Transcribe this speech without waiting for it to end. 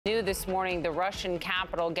New this morning, the Russian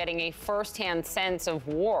capital getting a first-hand sense of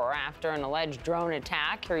war after an alleged drone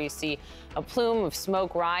attack. Here you see a plume of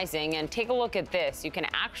smoke rising, and take a look at this. You can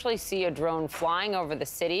actually see a drone flying over the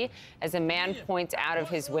city as a man points out of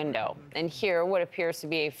his window. And here, what appears to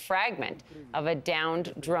be a fragment of a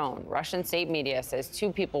downed drone. Russian state media says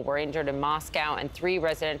 2 people were injured in Moscow and 3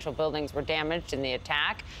 residential buildings were damaged in the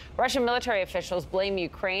attack. Russian military officials blame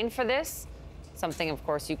Ukraine for this, something, of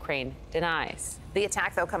course, Ukraine denies. The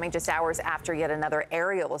attack, though, coming just hours after yet another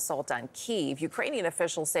aerial assault on Kyiv. Ukrainian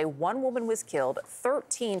officials say 1 woman was killed,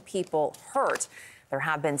 13 people hurt. There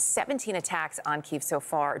have been 17 attacks on Kyiv so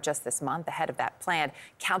far just this month, ahead of that planned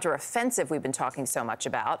counteroffensive we've been talking so much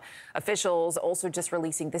about. Officials also just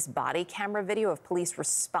releasing this body camera video of police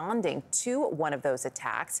responding to one of those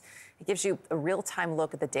attacks. It gives you a real-time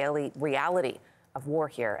look at the daily reality of war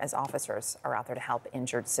here as officers are out there to help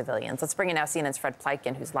injured civilians. Let's bring in now CNN's Fred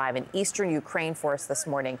Pleitgen, who's live in eastern Ukraine for us this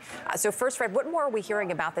morning. So first, Fred, what more are we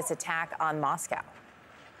hearing about this attack on Moscow?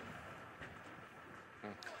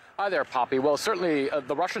 Hi there, Poppy. Well, certainly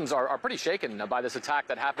the Russians are pretty shaken by this attack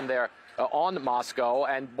that happened there on Moscow.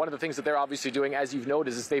 And one of the things that they're obviously doing, as you've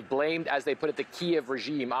noticed, is they've blamed, as they put it, the Kiev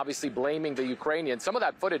regime, obviously blaming the Ukrainians. Some of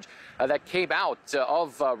that footage that came out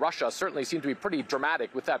of Russia certainly seemed to be pretty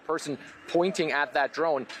dramatic, with that person pointing at that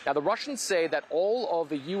drone. Now, the Russians say that all of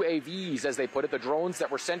the UAVs, as they put it, the drones that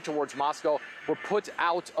were sent towards Moscow, were put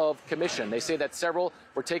out of commission. They say that several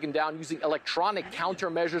were taken down using electronic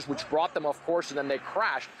countermeasures, which brought them off course, and then they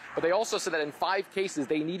crashed. But they also said that in 5 cases,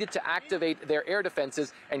 they needed to activate their air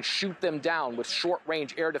defenses and shoot them down with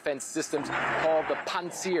short-range air defense systems called the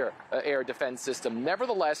Pantsir air defense system.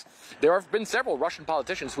 Nevertheless, there have been several Russian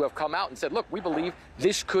politicians who have come out and said, look, we believe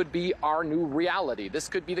this could be our new reality. This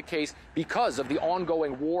could be the case because of the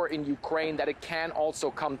ongoing war in Ukraine, that it can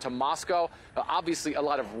also come to Moscow. Obviously, a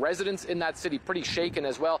lot of residents in that city pretty shaken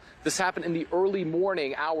as well. This happened in the early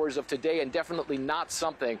morning hours of today, and definitely not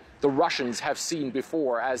something the Russians have seen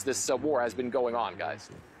before as this war has been going on, guys.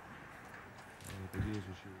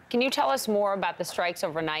 Can you tell us more about the strikes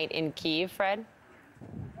overnight in Kyiv, Fred?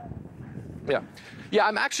 Yeah,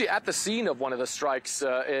 I'm actually at the scene of one of the strikes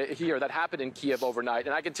here that happened in Kyiv overnight.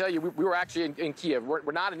 And I can tell you, we were actually in Kyiv.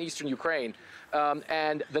 We're not in eastern Ukraine.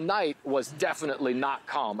 And the night was definitely not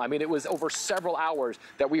calm. I mean, it was over several hours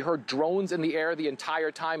that we heard drones in the air the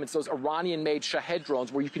entire time. It's those Iranian-made Shahed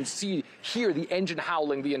drones where you can hear the engine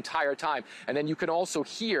howling the entire time. And then you can also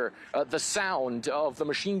hear the sound of the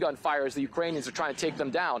machine gun fire as the Ukrainians are trying to take them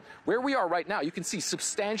down. Where we are right now, you can see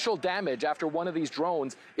substantial damage after one of these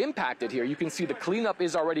drones impacted here. You can see the cleanup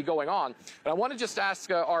is already going on. And I want to just ask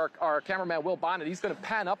our cameraman, Will Bonnet, he's going to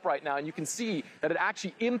pan up right now, and you can see that it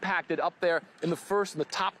actually impacted up there in the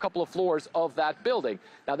top couple of floors of that building.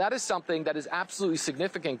 Now, that is something that is absolutely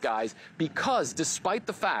significant, guys, because despite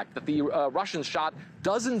the fact that the Russians shot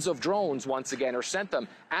dozens of drones once again, or sent them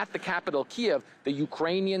at the capital, Kiev, the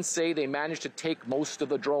Ukrainians say they managed to take most of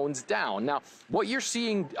the drones down. Now, what you're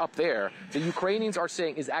seeing up there, the Ukrainians are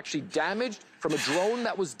saying is actually damaged from a drone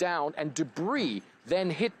that was down, and debris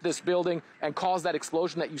then hit this building and caused that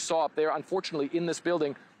explosion that you saw up there. Unfortunately, in this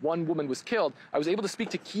building, 1 woman was killed. I was able to speak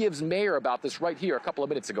to Kiev's mayor about this right here a couple of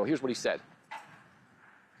minutes ago. Here's what he said.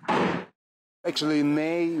 Actually, in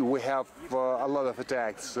May, we have a lot of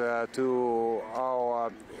attacks to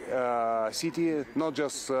our city, not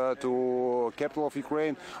just to capital of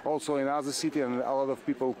Ukraine, also in other cities, and a lot of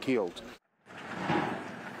people killed.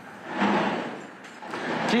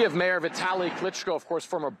 Kiev Mayor Vitaly Klitschko, of course,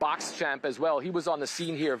 former box champ as well. He was on the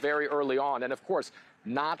scene here very early on. And, of course,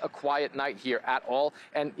 not a quiet night here at all.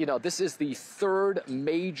 And, you know, this is the 3rd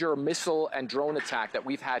major missile and drone attack that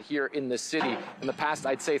we've had here in the city in the past,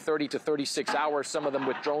 I'd say, 30 to 36 hours, some of them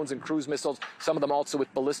with drones and cruise missiles, some of them also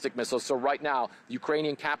with ballistic missiles. So right now, the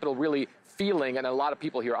Ukrainian capital really feeling, and a lot of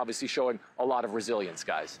people here obviously showing a lot of resilience,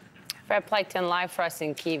 guys. Fred Pleitgen, live for us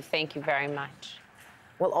in Kyiv. Thank you very much.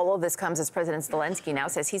 Well, all of this comes as President Zelensky now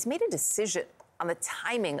says he's made a decision on the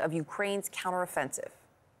timing of Ukraine's counteroffensive.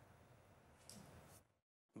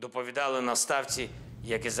 The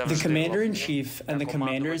commander-in-chief and the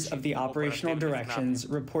commanders of the operational directions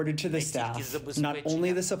reported to the staff not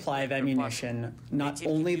only the supply of ammunition, not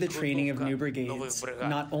only the training of new brigades,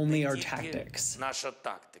 not only our tactics,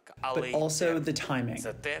 but also the timing.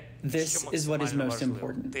 This is what is most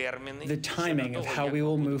important. The timing of how we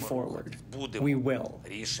will move forward. We will.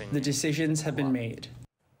 The decisions have been made.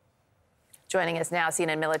 Joining us now,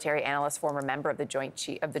 CNN military analyst, former member of the Joint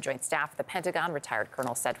Staff of the Pentagon, retired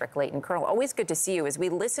Colonel Cedric Leighton. Colonel, always good to see you. As we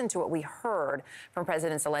listen to what we heard from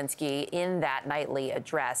President Zelensky in that nightly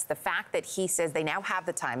address, the fact that he says they now have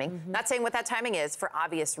the timing, not saying what that timing is for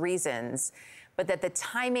obvious reasons, but that the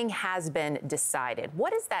timing has been decided.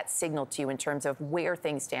 What does that signal to you in terms of where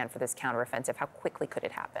things stand for this counteroffensive? How quickly could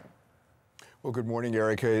it happen? Well, good morning,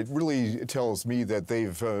 Erica. It really tells me that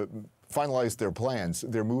they've finalized their plans.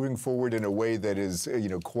 They're moving forward in a way that is,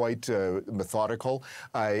 quite methodical,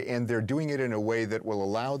 and they're doing it in a way that will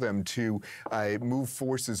allow them to move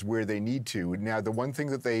forces where they need to. Now, the one thing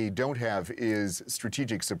that they don't have is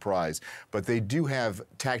strategic surprise, but they do have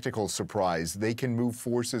tactical surprise. They can move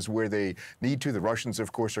forces where they need to. The Russians,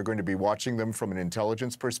 of course, are going to be watching them from an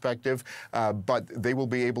intelligence perspective, but they will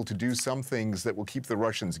be able to do some things that will keep the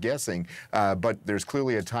Russians guessing. But there's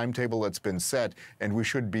clearly a timetable that's been set, and we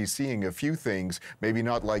should be seeing a few things, maybe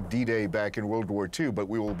not like D-Day back in World War II, but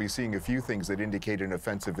we will be seeing a few things that indicate an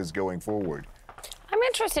offensive is going forward. I'm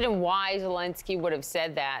interested in why Zelensky would have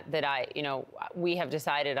said that we have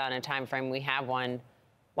decided on a time frame, we have one.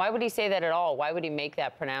 Why would he say that at all? Why would he make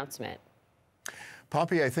that pronouncement?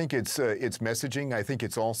 Poppy, I think it's messaging. I think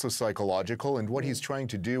it's also psychological. And what he's trying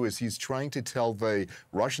to do is he's trying to tell the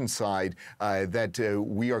Russian side that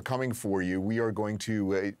we are coming for you. We are going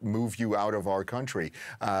to move you out of our country.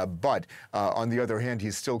 But on the other hand,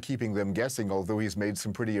 he's still keeping them guessing, although he's made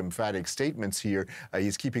some pretty emphatic statements here.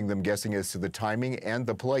 He's keeping them guessing as to the timing and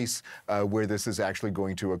the place where this is actually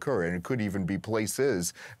going to occur. And it could even be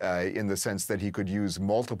places in the sense that he could use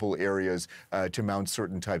multiple areas to mount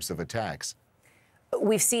certain types of attacks.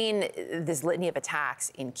 We've seen this litany of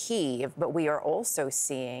attacks in Kyiv, but we are also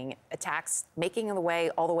seeing attacks making the way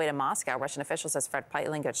all the way to Moscow. Russian officials, as Fred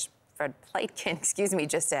Pleitkin,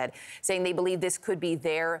 just said, saying they believe this could be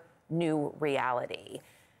their new reality.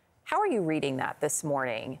 How are you reading that this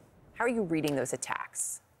morning? How are you reading those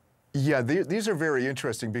attacks? Yeah, these are very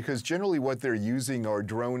interesting because generally what they're using are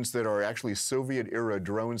drones that are actually Soviet-era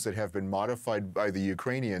drones that have been modified by the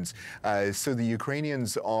Ukrainians. So the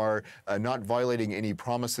Ukrainians are not violating any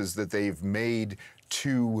promises that they've made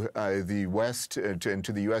to the West and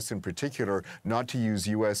to the U.S. in particular, not to use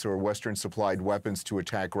U.S. or Western-supplied weapons to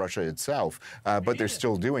attack Russia itself. But they're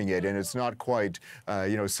still doing it, and it's not quite,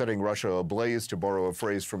 setting Russia ablaze, to borrow a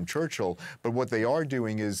phrase from Churchill. But what they are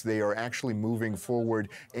doing is they are actually moving forward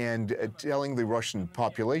and telling the Russian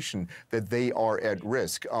population that they are at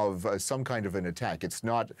risk of some kind of an attack. It's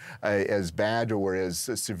not as bad or as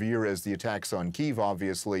severe as the attacks on Kyiv,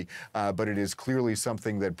 obviously, but it is clearly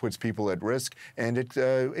something that puts people at risk, and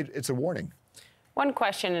it's a warning. One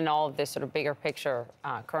question in all of this sort of bigger picture,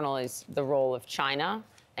 Colonel, is the role of China.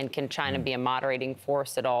 And can China be a moderating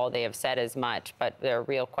force at all? They have said as much, but there are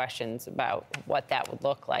real questions about what that would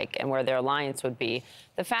look like and where their alliance would be.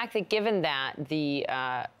 The fact that given that the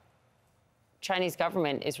Chinese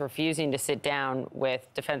government is refusing to sit down with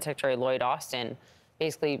Defense Secretary Lloyd Austin,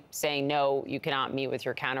 basically saying, no, you cannot meet with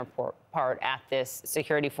your counterpart at this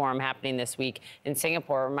security forum happening this week in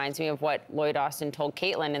Singapore. It reminds me of what Lloyd Austin told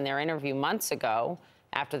Caitlin in their interview months ago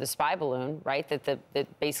after the spy balloon, right,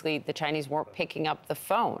 that basically the Chinese weren't picking up the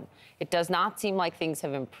phone. It does not seem like things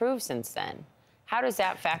have improved since then. How does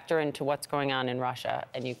that factor into what's going on in Russia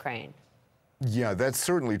and Ukraine? Yeah, that's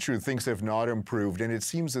certainly true. Things have not improved, and it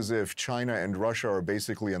seems as if China and Russia are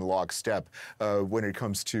basically in lockstep when it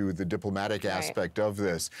comes to the diplomatic aspect of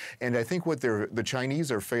this. And I think what the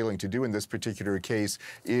Chinese are failing to do in this particular case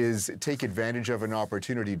is take advantage of an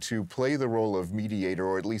opportunity to play the role of mediator,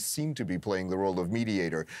 or at least seem to be playing the role of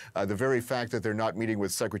mediator. The very fact that they're not meeting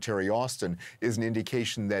with Secretary Austin is an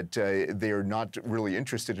indication that they are not really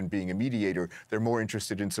interested in being a mediator. They're more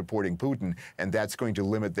interested in supporting Putin, and that's going to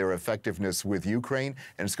limit their effectiveness with Ukraine,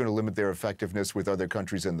 and it's going to limit their effectiveness with other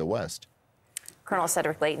countries in the West. Colonel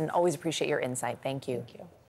Cedric Layton, always appreciate your insight. Thank you. Thank you.